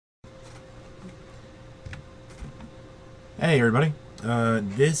Hey everybody,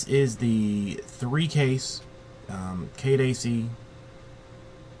 this is the 3-case Kdacey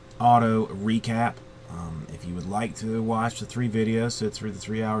auto recap. If you would like to watch the 3 videos, sit through the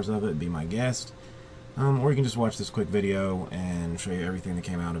 3 hours of it, be my guest, or you can just watch this quick video and show you everything that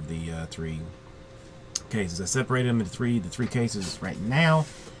came out of the 3 cases. I separated them into the 3 cases right now.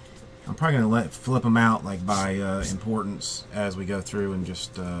 I'm probably going to flip them out like by importance as we go through and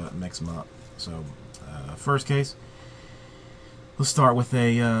just mix them up. So first case, let's start with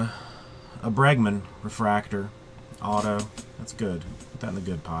a Bregman refractor auto. That's good. Put that in the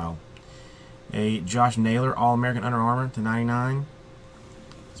good pile. A Josh Naylor All-American Under Armour /99.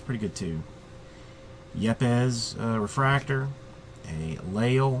 It's pretty good too. Yepes refractor. A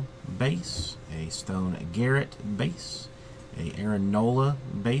Lale base. A Stone Garrett base. A Aaron Nola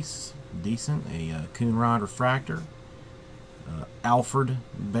base. Decent. A Coonrod refractor. Alford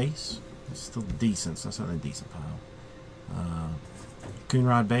base. It's still decent, so that's not a decent pile.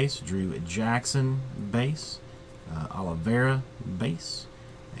 Coonrod base, Drew Jackson base, Oliveira base,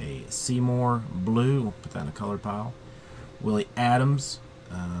 a Seymour blue, we'll put that in a colored pile, Willie Adams,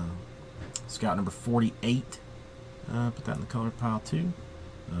 scout number 48, put that in the colored pile too,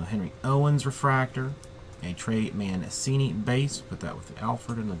 Henry Owens refractor, a Trey Mancini base, put that with the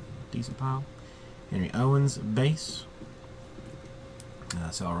Alford in a decent pile, Henry Owens base,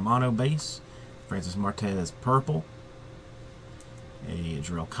 Sal Romano base, Francis Martez purple, a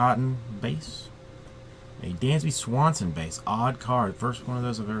Jarrell Cotton base, a Dansby Swanson base, odd card, first one of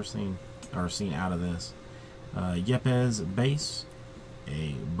those I've ever seen out of this. Yepes base,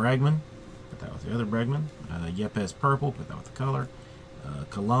 a Bregman, put that with the other Bregman. Yepes purple, put that with the color.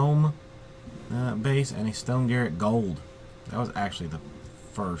 Colombe base, and a Stone Garrett gold. That was actually the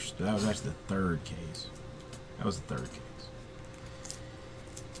first. That was actually the third case. That was the third case.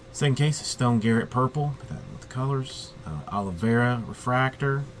 Second case, Stone Garrett purple, put that with the colors. Oliveira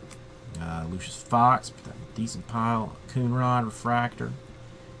refractor. Lucius Fox, put that in a decent pile. Coonrod refractor.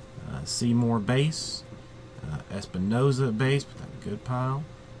 Seymour base. Espinoza base, put that in a good pile.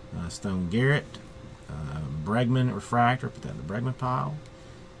 Stone Garrett. Bregman refractor, put that in the Bregman pile.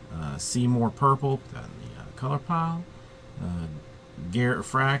 Seymour purple, put that in the color pile. Garrett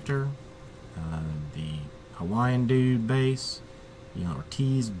refractor. The Hawaiian dude base.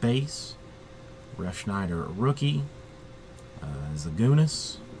 Ortiz base, Ref Schneider rookie,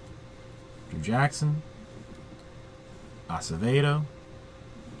 Zagunis, Drew Jackson, Acevedo,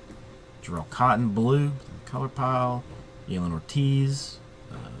 Jarrell Cotton blue, color pile, Yalen Ortiz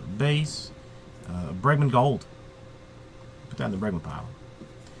base, Bregman gold, put that in the Bregman pile,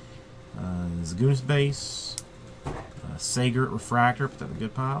 Zagunis base, Sager refractor, put that in the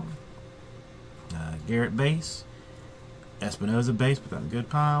good pile, Garrett base, Espinoza base, put that in a good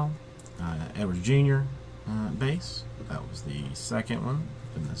pile. Edwards Jr. Base, that was the second one,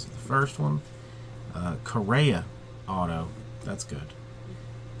 and this is the first one. Correa auto, that's good.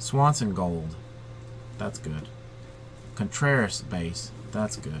 Swanson gold, that's good. Contreras base,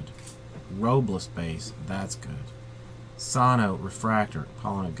 that's good. Robles base, that's good. Sano refractor,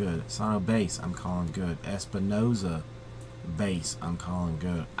 calling it good. Sano base, I'm calling good. Espinoza base, I'm calling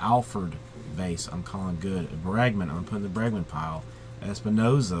good. Alford base, I'm calling good. Bregman, I'm putting the Bregman pile.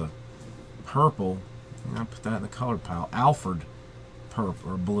 Espinoza purple, I'll put that in the colored pile. Alford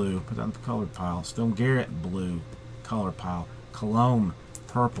purple or blue, put that in the colored pile. Stone Garrett blue, colored pile. Colombe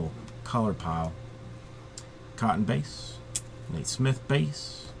purple, colored pile. Cotton base. Nate Smith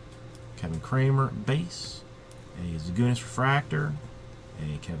base. Kevin Kramer base. A Zagunis refractor.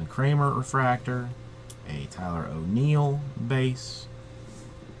 A Kevin Kramer refractor. A Tyler O'Neill base.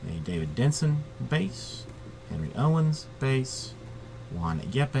 A David Denson base, Henry Owens base, Juan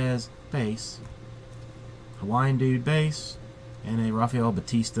Yepes base, Hawaiian dude base, and a Rafael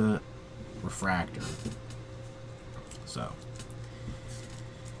Batista refractor. So,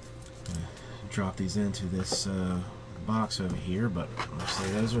 drop these into this box over here, but let's say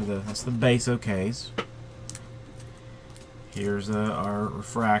that's the base OKs. Here's our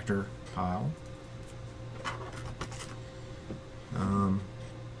refractor pile.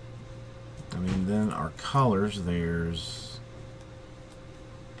 Then our colors, there's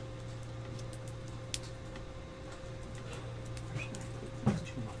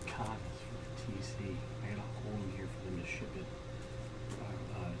TC. I got a hole in here for them to ship it.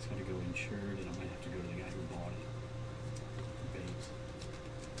 It's going to go insured, and I might have to go to the guy who bought it.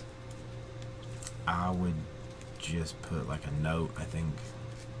 I would just put like a note, I think,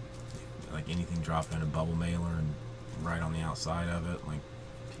 like anything dropped in a bubble mailer and right on the outside of it, like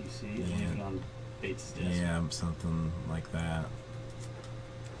TC, yeah. Leave it on Bates' desk. Yeah, something like that.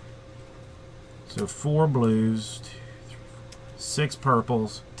 So 4 blues, 2, 3, 6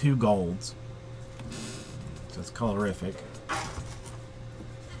 purples, 2 golds. So it's colorific.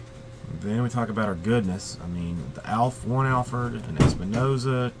 Then we talk about our goodness. I mean, one Alfred, an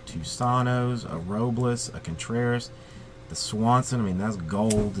Espinoza, 2 Sanos, a Robles, a Contreras, the Swanson, I mean, that's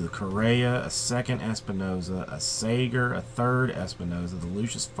gold, the Correa, a 2nd Espinoza, a Sager, a 3rd Espinoza, the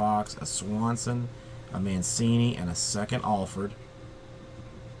Lucius Fox, a Swanson, a Mancini, and a 2nd Alfred.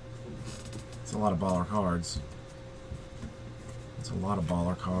 It's a lot of baller cards. It's a lot of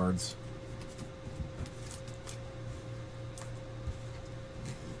baller cards.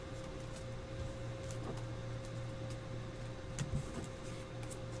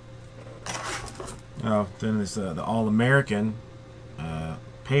 Oh, then there's the All-American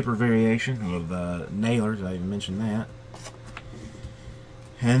paper variation of Naylor. I even mentioned that.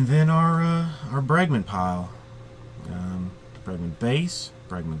 And then our Bregman pile. Bregman base,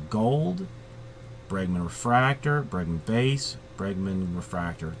 Bregman gold, Bregman refractor, Bregman base, Bregman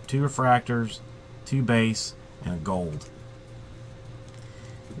refractor. 2 refractors, 2 base, and a gold.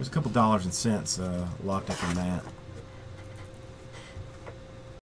 There's a couple dollars and cents locked up in that.